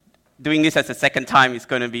doing this as a second time is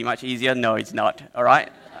going to be much easier. No, it's not, all right?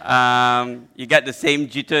 You get the same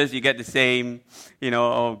jitters, you get the same,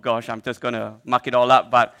 oh gosh, I'm just going to muck it all up.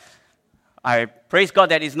 But I praise God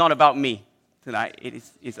that it's not about me tonight.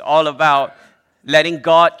 It's all about letting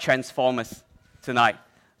God transform us tonight,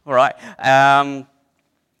 all right?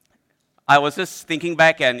 I was just thinking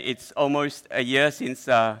back, and it's almost a year since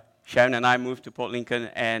Sharon and I moved to Port Lincoln,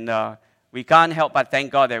 and we can't help but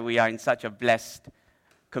thank God that we are in such a blessed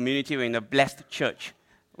community, we're in a blessed church.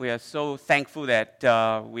 We are so thankful that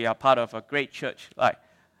we are part of a great church like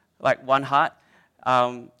One Heart.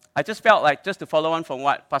 I just felt like, just to follow on from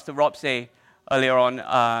what Pastor Rob said earlier on,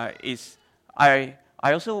 is I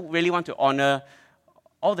also really want to honor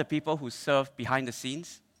all the people who serve behind the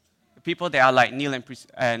scenes, the people that are like Neil and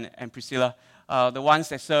Priscilla, the ones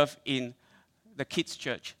that serve in the kids'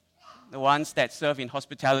 church, the ones that serve in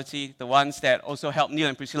hospitality, the ones that also help Neil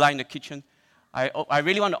and Priscilla in the kitchen. I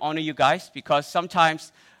really want to honor you guys because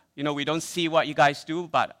sometimes, we don't see what you guys do,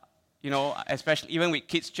 but, especially even with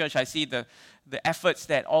kids' church, I see the efforts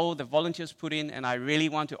that all the volunteers put in, and I really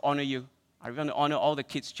want to honor you. I want to honor all the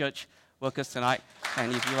kids' church workers tonight,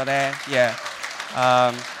 and if you are there, yeah.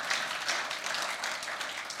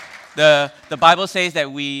 The Bible says that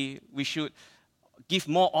we should give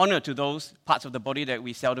more honor to those parts of the body that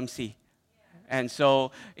we seldom see. And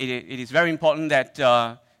so it is very important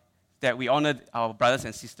that we honor our brothers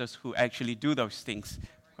and sisters who actually do those things.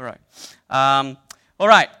 All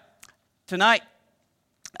right. Tonight,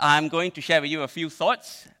 I'm going to share with you a few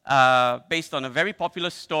thoughts based on a very popular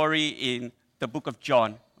story in the book of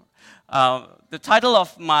John. The title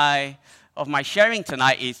of my sharing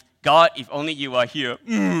tonight is God, If Only You Are Here.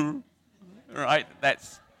 Right?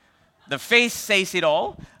 That's the face says it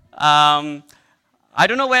all. I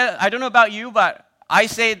don't know about you, but I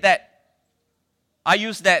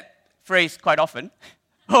use that phrase quite often.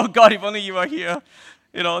 Oh God, if only you were here,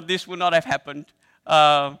 this would not have happened.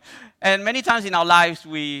 And many times in our lives,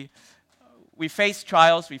 we face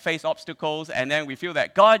trials, we face obstacles, and then we feel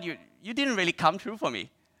that, God, you didn't really come through for me.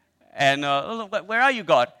 And where are you,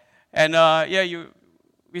 God? And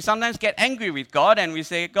we sometimes get angry with God, and we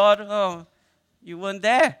say, God, you weren't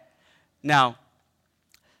there. Now,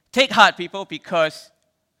 take heart, people, because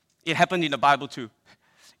it happened in the Bible too.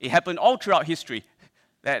 It happened all throughout history.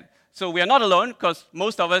 So we are not alone, because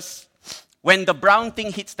most of us, when the brown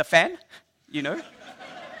thing hits the fan,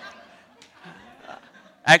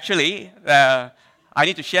 Actually, I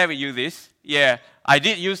need to share with you this. Yeah, I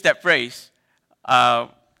did use that phrase I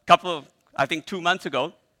think 2 months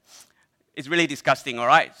ago. It's really disgusting, all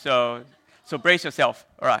right? So brace yourself,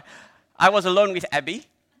 all right? I was alone with Abby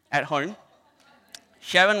at home.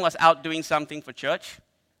 Sharon was out doing something for church.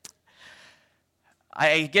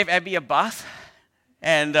 I gave Abby a bath,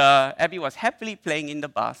 and Abby was happily playing in the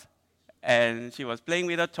bath. And she was playing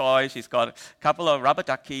with her toys. She's got a couple of rubber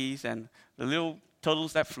duckies and the little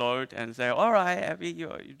turtles that float. And say, all right, Abby,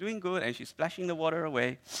 you're doing good. And she's splashing the water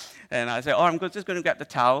away. And I said, I'm just going to grab the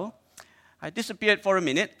towel. I disappeared for a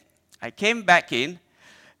minute. I came back in,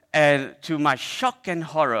 and to my shock and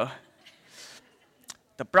horror,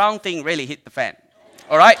 the brown thing really hit the fan.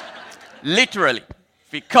 All right? Literally.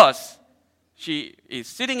 Because she is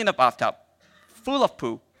sitting in the bathtub, full of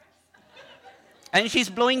poo, and she's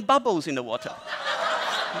blowing bubbles in the water.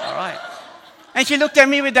 All right. And she looked at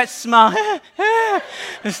me with that smile.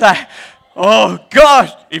 It's like, oh,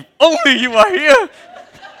 God, if only you were here.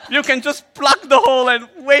 You can just plug the hole and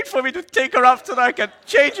wait for me to take her up so that I can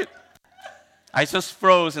change it. I just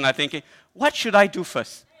froze, and I'm thinking, what should I do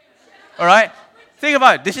first? All right? Think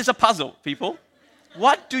about it. This is a puzzle, people.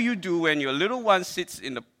 What do you do when your little one sits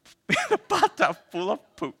in the bathtub full of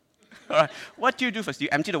poo? All right. What do you do first? Do you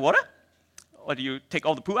empty the water? Or do you take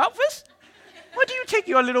all the poo out first? Or do you take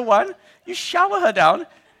your little one, you shower her down,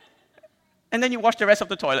 and then you wash the rest of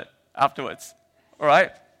the toilet afterwards? All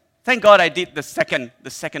right? Thank God I did the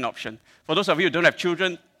second option. For those of you who don't have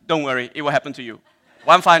children, don't worry, it will happen to you.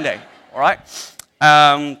 One fine day. All right?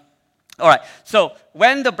 All right. So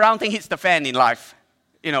when the brown thing hits the fan in life,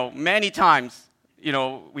 many times,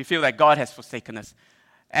 we feel that God has forsaken us.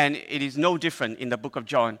 And it is no different in the book of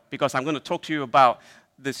John, because I'm going to talk to you about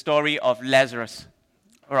the story of Lazarus.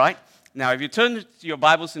 All right? Now, if you turn to your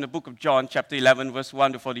Bibles in the book of John, chapter 11, verse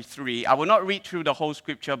 1 to 43, I will not read through the whole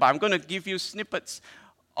scripture, but I'm going to give you snippets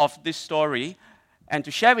of this story and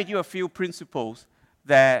to share with you a few principles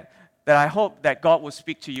that I hope that God will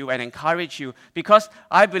speak to you and encourage you, because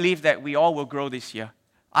I believe that we all will grow this year.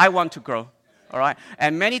 I want to grow, all right?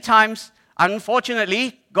 And many times,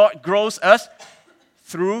 unfortunately, God grows us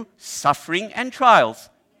through suffering and trials.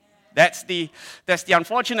 That's the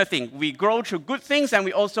unfortunate thing. We grow through good things and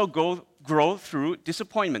we also grow through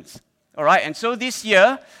disappointments. All right? And so this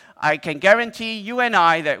year, I can guarantee you and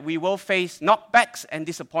I that we will face knockbacks and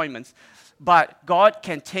disappointments, but God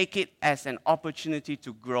can take it as an opportunity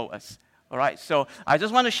to grow us. All right? So I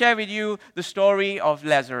just want to share with you the story of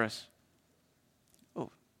Lazarus. Oh,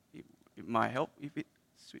 it might help if it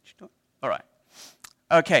switched on. All right.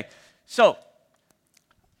 Okay. So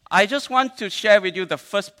I just want to share with you the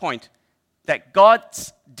first point, that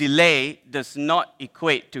God's delay does not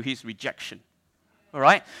equate to his rejection. All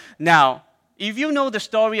right? Now, if you know the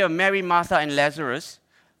story of Mary, Martha, and Lazarus,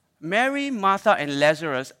 Mary, Martha, and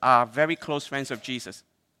Lazarus are very close friends of Jesus.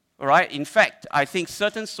 All right? In fact, I think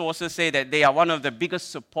certain sources say that they are one of the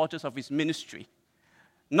biggest supporters of his ministry.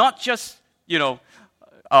 Not just,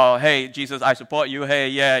 oh, hey, Jesus, I support you. Hey,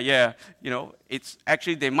 yeah. It's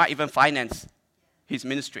actually, they might even finance his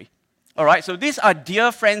ministry. All right, so these are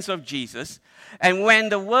dear friends of Jesus. And when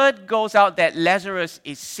the word goes out that Lazarus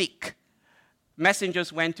is sick,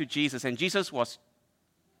 messengers went to Jesus, and Jesus was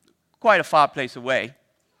quite a far place away.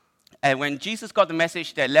 And when Jesus got the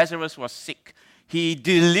message that Lazarus was sick, he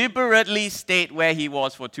deliberately stayed where he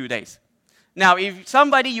was for 2 days. Now, if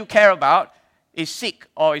somebody you care about is sick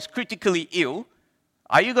or is critically ill,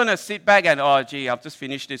 are you going to sit back and, oh, gee, I'll just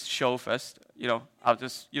finish this show first? I'll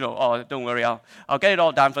just, oh, don't worry, I'll get it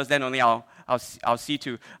all done first, then only I'll see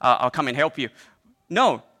to, I'll come and help you.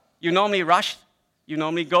 No, you normally rush, you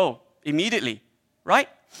normally go immediately, right?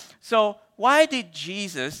 So why did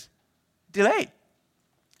Jesus delay?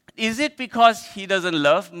 Is it because he doesn't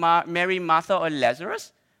love Mary, Martha, or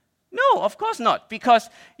Lazarus? No, of course not. Because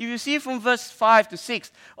if you see from verse 5 to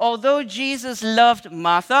 6, although Jesus loved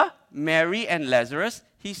Martha, Mary, and Lazarus,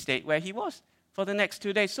 he stayed where he was for the next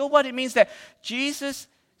 2 days. So what it means that Jesus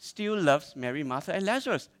still loves Mary, Martha, and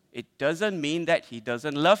Lazarus. It doesn't mean that he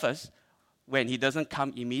doesn't love us when he doesn't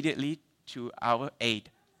come immediately to our aid.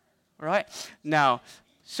 All right? Now,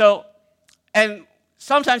 and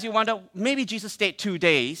sometimes you wonder, maybe Jesus stayed 2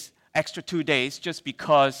 days, extra 2 days, just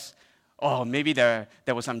because, maybe there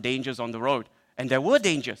were some dangers on the road. And there were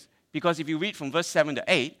dangers, because if you read from verse 7 to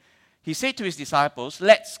 8, he said to his disciples,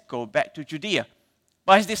 let's go back to Judea.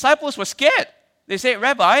 But his disciples were scared. They said,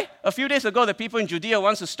 Rabbi, a few days ago, the people in Judea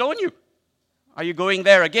wants to stone you. Are you going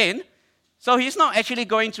there again? So he's not actually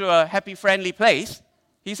going to a happy, friendly place.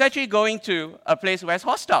 He's actually going to a place where it's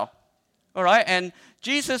hostile. All right? And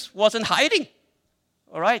Jesus wasn't hiding.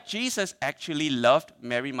 All right? Jesus actually loved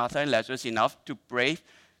Mary, Martha, and Lazarus enough to brave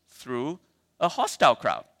through a hostile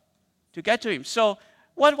crowd to get to him. So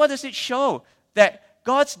what does it show? That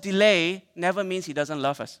God's delay never means he doesn't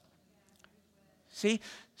love us. See?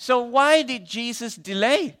 So why did Jesus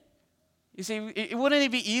delay? You see, wouldn't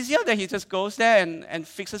it be easier that he just goes there and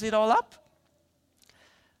fixes it all up?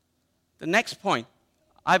 The next point,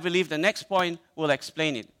 I believe the next point will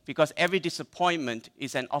explain it, because every disappointment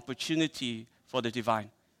is an opportunity for the divine.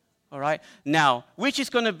 All right? Now, which is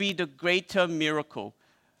going to be the greater miracle?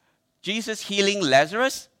 Jesus healing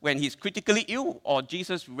Lazarus when he's critically ill, or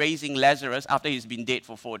Jesus raising Lazarus after he's been dead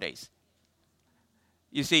for 4 days?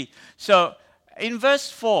 You see, so in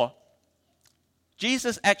verse 4,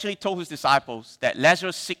 Jesus actually told his disciples that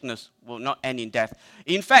Lazarus' sickness will not end in death.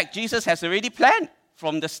 In fact, Jesus has already planned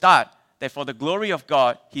from the start that for the glory of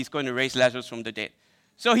God, he's going to raise Lazarus from the dead.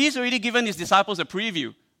 So he's already given his disciples a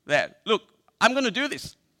preview that, look, I'm going to do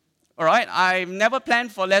this. All right? I've never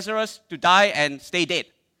planned for Lazarus to die and stay dead.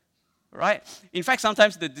 All right? In fact,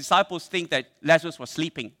 sometimes the disciples think that Lazarus was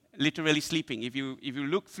sleeping, literally sleeping. If you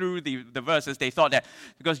look through the verses, they thought that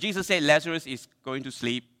because Jesus said Lazarus is going to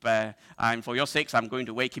sleep, and for your sakes, I'm going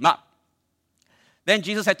to wake him up. Then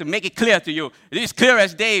Jesus had to make it clear to you. It is clear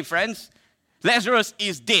as day, friends. Lazarus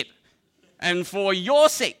is dead. And for your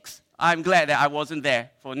sakes, I'm glad that I wasn't there.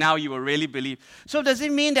 For now, you will really believe. So does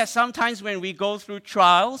it mean that sometimes when we go through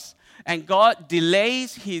trials and God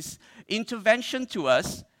delays his intervention to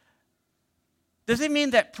us, does it mean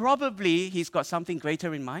that probably he's got something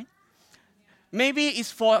greater in mind? Maybe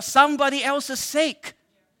it's for somebody else's sake,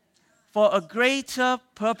 for a greater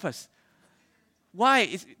purpose. Why?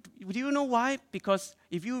 Do you know why? Because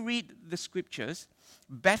if you read the scriptures,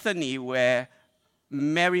 Bethany, where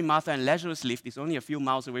Mary, Martha, and Lazarus lived, is only a few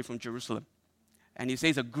miles away from Jerusalem. And he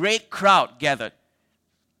says a great crowd gathered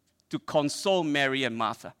to console Mary and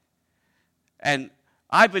Martha. And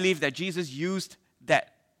I believe that Jesus used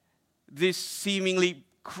this seemingly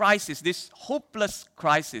crisis, this hopeless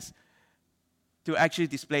crisis, to actually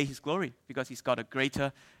display his glory, because he's got a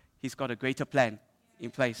greater plan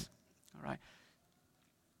in place. All right.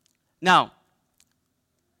 Now,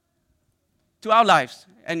 to our lives,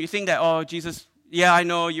 and you think that, oh, Jesus, yeah, I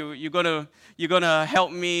know you're gonna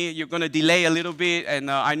help me. You're gonna delay a little bit,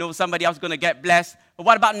 and I know somebody else is gonna get blessed. But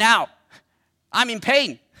what about now? I'm in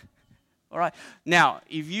pain. All right. Now,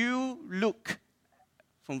 if you look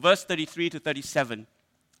from verse 33 to 37,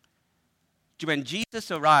 when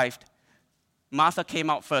Jesus arrived, Martha came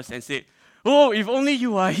out first and said, "Oh, if only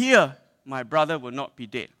you are here, my brother will not be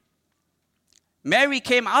dead." Mary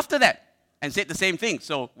came after that and said the same thing.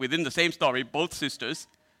 So within the same story, both sisters.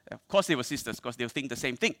 Of course they were sisters because they think the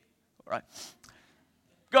same thing. All right.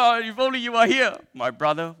 God, if only you are here, my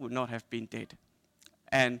brother would not have been dead.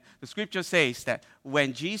 And the scripture says that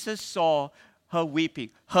when Jesus saw her weeping,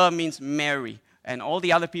 her means Mary, and all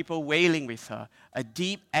the other people wailing with her, a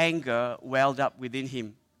deep anger welled up within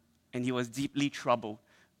him, and he was deeply troubled.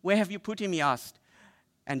 "Where have you put him?" he asked.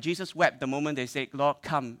 And Jesus wept the moment they said, "Lord,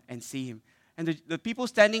 come and see him." And the people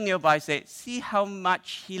standing nearby said, "See how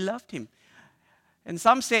much he loved him." And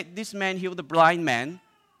some said, "This man healed the blind man.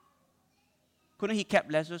 Couldn't he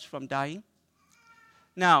keep Lazarus from dying?"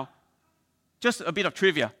 Now, just a bit of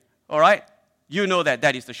trivia, all right? You know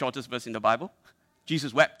that is the shortest verse in the Bible.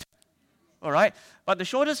 Jesus wept, all right? But the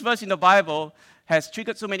shortest verse in the Bible has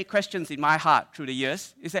triggered so many questions in my heart through the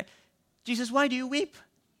years. Is that, Jesus, why do you weep?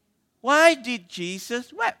 Why did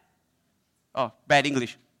Jesus weep? Oh, bad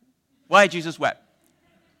English. Why Jesus wept?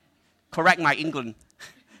 Correct my England,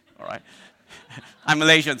 all right? I'm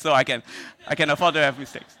Malaysian, so I can afford to have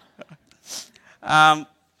mistakes.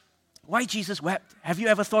 Why Jesus wept? Have you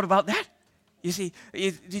ever thought about that? You see,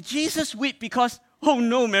 did Jesus weep because, oh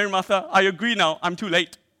no, Mary Martha, I agree now, I'm too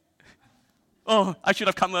late. Oh, I should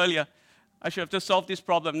have come earlier. I should have just solved this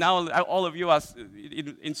problem. Now all of you are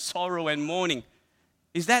in sorrow and mourning.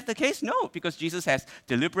 Is that the case? No, because Jesus has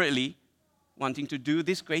deliberately wanting to do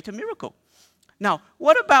this greater miracle. Now,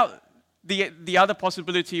 what about the other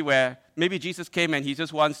possibility where maybe Jesus came and he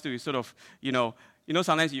just wants to sort of,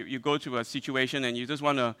 sometimes you go to a situation and you just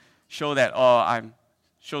want to show that,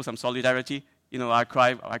 show some solidarity. I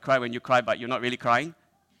cry when you cry, but you're not really crying.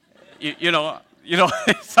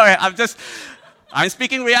 Sorry, I'm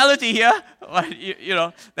speaking reality here.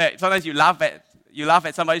 That sometimes you laugh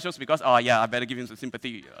at somebody just because, I better give him some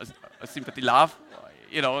sympathy, a sympathy laugh.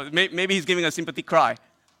 Maybe he's giving a sympathy cry.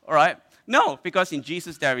 All right? No, because in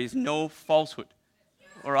Jesus there is no falsehood.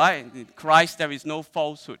 All right? In Christ there is no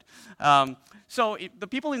falsehood. So the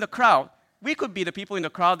people in the crowd, we could be the people in the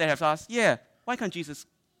crowd that have asked, why can't Jesus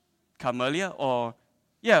come earlier? Or,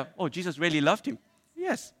 Jesus really loved him.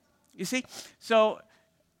 Yes. You see? So,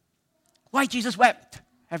 why Jesus wept?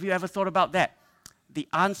 Have you ever thought about that? The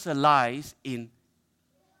answer lies in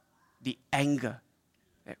the anger.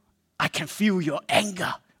 I can feel your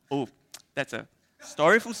anger. Oh, that's a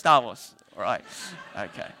story from Star Wars. All right.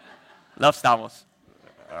 Okay. Love Star Wars.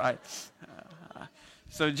 All right.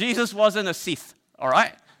 So Jesus wasn't a Sith. All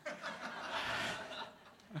right.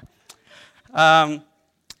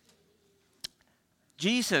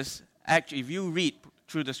 Jesus, actually, if you read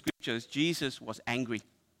through the scriptures, Jesus was angry.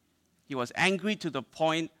 He was angry to the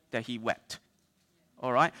point that he wept.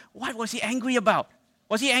 All right? What was he angry about?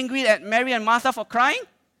 Was he angry at Mary and Martha for crying?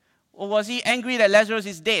 Or was he angry that Lazarus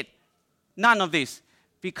is dead? None of this.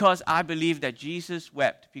 Because I believe that Jesus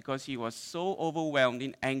wept because he was so overwhelmed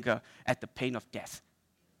in anger at the pain of death.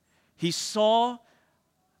 He saw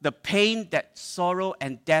the pain that sorrow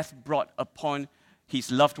and death brought upon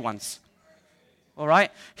his loved ones. All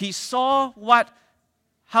right? He saw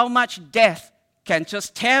how much death can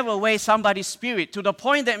just tear away somebody's spirit to the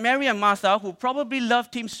point that Mary and Martha, who probably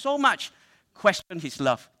loved him so much, questioned his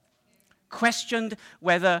love. Questioned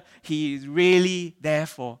whether he is really there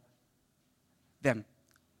for them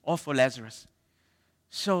or for Lazarus.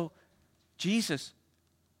 So Jesus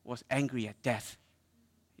was angry at death.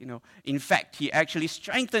 In fact, he actually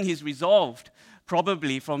strengthened his resolve,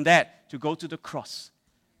 probably from that, to go to the cross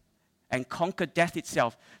and conquer death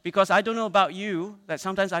itself. Because I don't know about you, that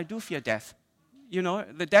sometimes I do fear death.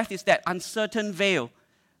 The death is that uncertain veil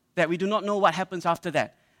that we do not know what happens after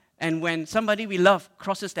that. And when somebody we love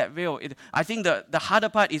crosses that veil, I think the harder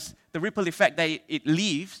part is the ripple effect that it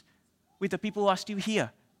leaves with the people who are still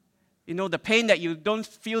here. The pain that you don't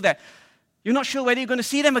feel that you're not sure whether you're going to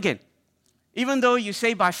see them again. Even though you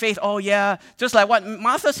say by faith, just like what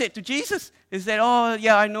Martha said to Jesus, is that,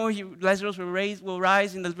 I know Lazarus will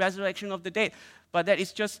rise in the resurrection of the dead. But that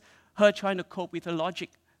is just her trying to cope with her logic,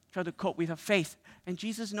 trying to cope with her faith. And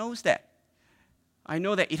Jesus knows that. I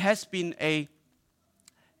know that it's been a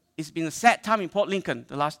sad time in Port Lincoln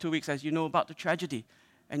the last 2 weeks, as you know about the tragedy.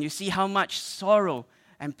 And you see how much sorrow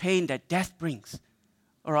and pain that death brings.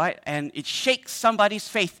 All right? And it shakes somebody's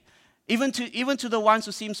faith. Even to the ones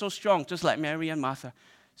who seem so strong, just like Mary and Martha.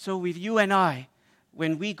 So with you and I,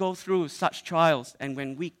 when we go through such trials and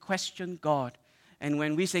when we question God and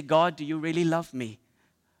when we say, God, do you really love me?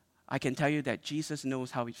 I can tell you that Jesus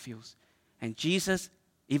knows how it feels. And Jesus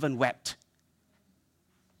even wept.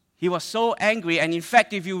 He was so angry. And in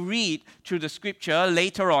fact, if you read through the scripture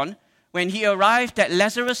later on, when he arrived at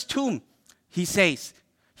Lazarus' tomb, he says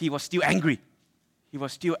he was still angry. He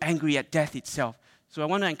was still angry at death itself. So I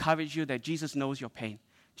want to encourage you that Jesus knows your pain.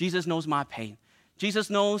 Jesus knows my pain. Jesus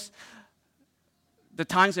knows the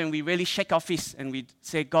times when we really shake our fists and we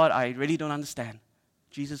say, God, I really don't understand.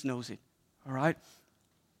 Jesus knows it. All right?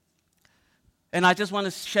 And I just want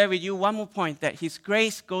to share with you one more point, that his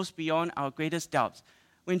grace goes beyond our greatest doubts.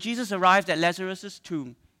 When Jesus arrived at Lazarus'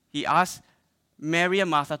 tomb, he asked Mary and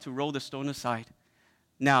Martha to roll the stone aside.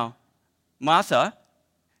 Now, Martha,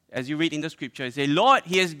 as you read in the scripture, said, Lord,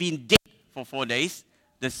 he has been dead for 4 days.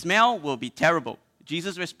 The smell will be terrible.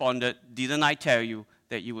 Jesus responded, didn't I tell you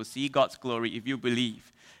that you will see God's glory if you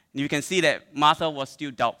believe? And you can see that Martha was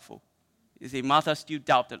still doubtful. You see, Martha still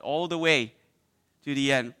doubted all the way to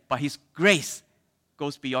the end, but his grace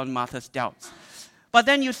goes beyond Martha's doubts. But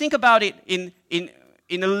then you think about it in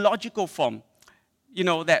a logical form, you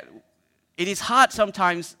know, that it is hard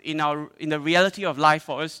sometimes in the reality of life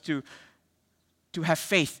for us to have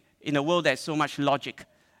faith in a world that's so much logic.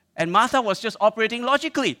 And Martha was just operating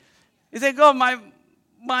logically. He said, God,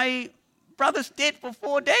 my brother's dead for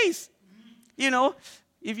 4 days. You know,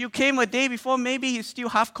 if you came a day before, maybe he's still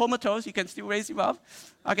half comatose, you can still raise him up.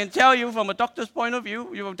 I can tell you from a doctor's point of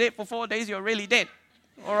view, you were dead for 4 days, you're really dead.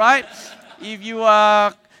 All right? If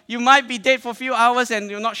you might be dead for a few hours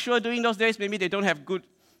and you're not sure during those days, maybe they don't have good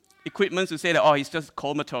equipment to say that, oh, he's just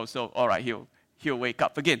comatose, so all right, he'll wake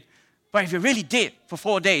up again. But if you're really dead for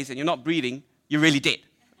 4 days and you're not breathing, you're really dead.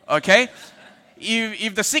 Okay?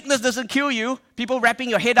 If the sickness doesn't kill you, people wrapping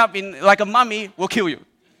your head up in like a mummy will kill you.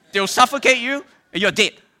 They'll suffocate you and you're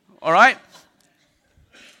dead. All right?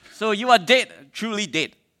 So you are dead, truly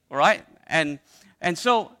dead. All right? And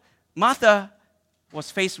so Martha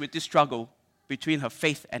was faced with this struggle between her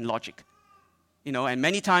faith and logic. You know, and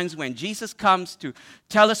many times when Jesus comes to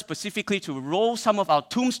tell us specifically to roll some of our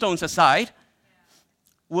tombstones aside,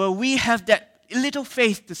 will we have that little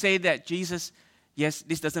faith to say that Jesus, yes,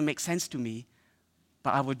 this doesn't make sense to me,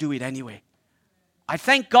 but I will do it anyway. I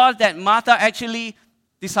thank God that Martha actually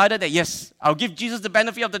decided that, yes, I'll give Jesus the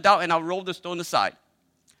benefit of the doubt and I'll roll the stone aside.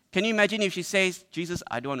 Can you imagine if she says, Jesus,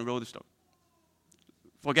 I don't want to roll the stone.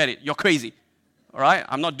 Forget it. You're crazy. All right?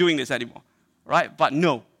 I'm not doing this anymore. All right? But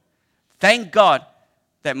no. Thank God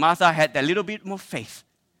that Martha had that little bit more faith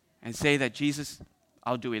and say that, Jesus,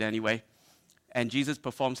 I'll do it anyway. And Jesus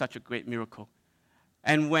performed such a great miracle.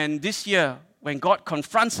 And when this year, when God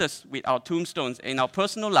confronts us with our tombstones in our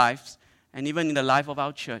personal lives and even in the life of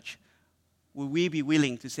our church, will we be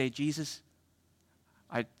willing to say, Jesus,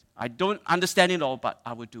 I don't understand it all, but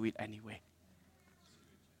I will do it anyway.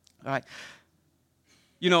 All right.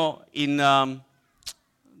 You know, in the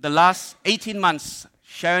last 18 months,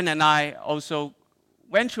 Sharon and I also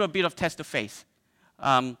went through a bit of test of faith.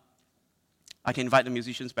 I can invite the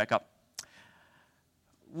musicians back up.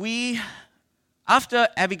 After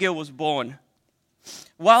Abigail was born,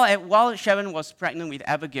 while Sharon was pregnant with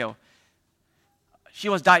Abigail, she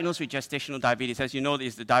was diagnosed with gestational diabetes. As you know,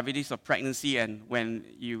 it's the diabetes of pregnancy, and when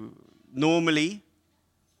you normally,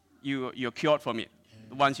 you're cured from it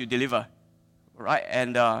once you deliver, right?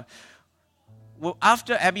 And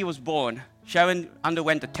after Abby was born, Sharon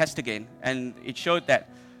underwent the test again, and it showed that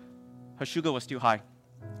her sugar was still high.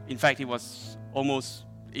 In fact, it was almost,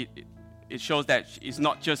 it shows that it's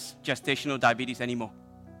not just gestational diabetes anymore.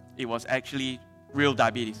 It was actually real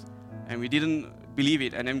diabetes. And we didn't believe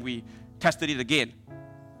it, and then we tested it again.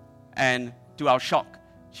 And to our shock,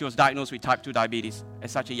 she was diagnosed with type 2 diabetes at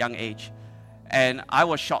such a young age. And I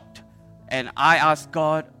was shocked. And I asked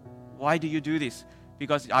God, why do you do this?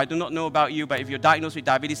 Because I do not know about you, but if you're diagnosed with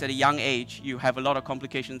diabetes at a young age, you have a lot of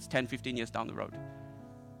complications 10, 15 years down the road.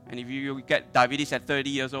 And if you get diabetes at 30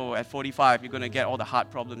 years old, at 45, you're going to get all the heart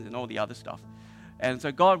problems and all the other stuff. And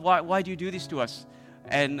so, God, why do you do this to us?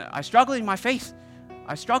 And I struggled in my faith.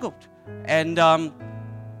 I struggled. And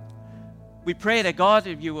we pray that, God,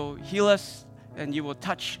 if you will heal us and you will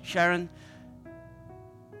touch Sharon.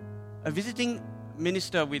 A visiting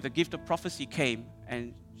minister with the gift of prophecy came,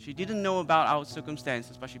 and she didn't know about our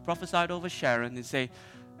circumstances, but she prophesied over Sharon and said,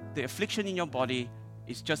 the affliction in your body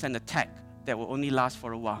is just an attack that will only last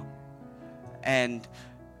for a while. And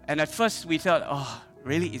at first we thought, oh,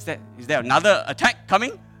 really? Is there another attack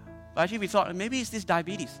coming? But actually we thought, maybe it's this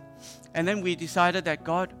diabetes. And then we decided that,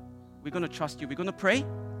 God, we're going to trust you. We're going to pray.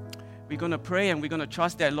 We're going to pray and we're going to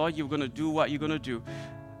trust that, Lord, you're going to do what you're going to do.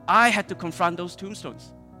 I had to confront those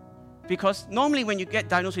tombstones. Because normally when you get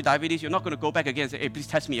diagnosed with diabetes, you're not going to go back again and say, hey, please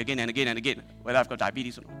test me again and again and again, whether I've got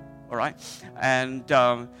diabetes or not. All right? And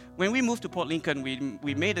when we moved to Port Lincoln,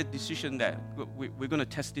 we made a decision that we're going to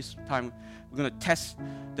test this time. We're going to test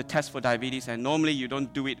the test for diabetes. And normally you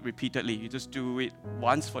don't do it repeatedly. You just do it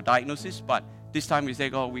once for diagnosis. But this time we say,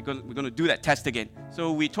 oh, we're going to do that test again.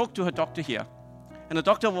 So we talked to her doctor here. And the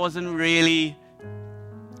doctor wasn't really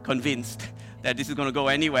convinced that this is going to go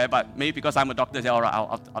anywhere, but maybe because I'm a doctor, they say, all right,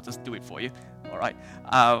 I'll just do it for you. All right.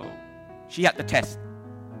 She had the test.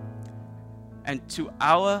 And to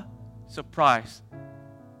our surprise,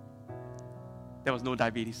 there was no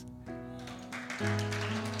diabetes.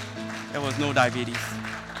 There was no diabetes.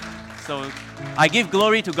 So I give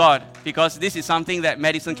glory to God because this is something that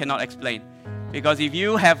medicine cannot explain. Because if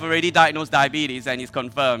you have already diagnosed diabetes and it's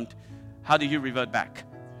confirmed, how do you revert back?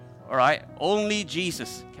 All right? Only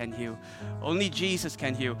Jesus can heal. Only Jesus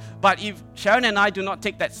can heal. But if Sharon and I do not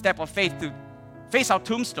take that step of faith to face our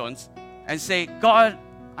tombstones and say, God,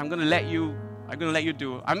 I'm going to let you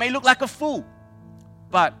do. I may look like a fool,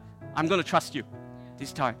 but I'm going to trust you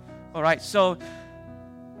this time. All right? So,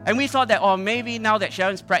 and we thought that, maybe now that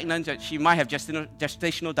Sharon's pregnant, that she might have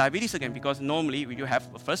gestational diabetes again, because normally when you have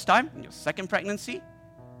a first time in your second pregnancy,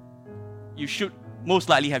 you should most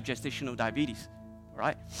likely have gestational diabetes. All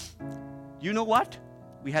right? You know what?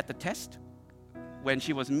 We had the test. When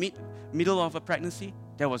she was middle of a pregnancy,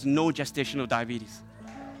 there was no gestational diabetes.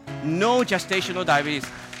 No gestational diabetes.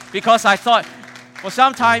 Because I thought,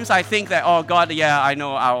 sometimes I think that, oh God, yeah, I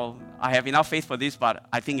know I have enough faith for this, but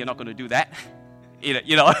I think you're not going to do that.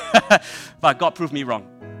 You know. But God proved me wrong.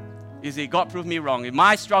 You see, God proved me wrong. In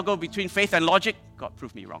my struggle between faith and logic, God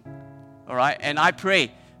proved me wrong. All right? And I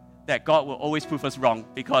pray that God will always prove us wrong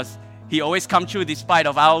because He always comes true despite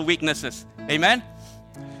of our weaknesses. Amen?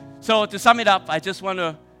 So to sum it up, I just want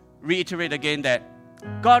to reiterate again that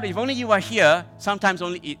God, if only you are here, sometimes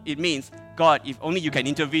only it means, God, if only you can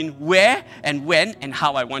intervene where and when and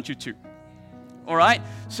how I want you to. All right?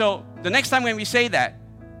 So the next time when we say that,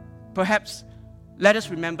 perhaps let us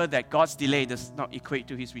remember that God's delay does not equate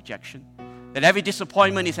to His rejection. That every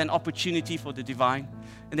disappointment is an opportunity for the divine.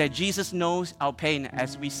 And that Jesus knows our pain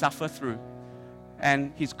as we suffer through.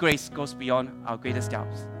 And His grace goes beyond our greatest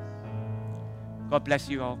doubts. God bless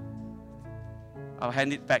you all. I'll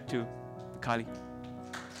hand it back to Kali.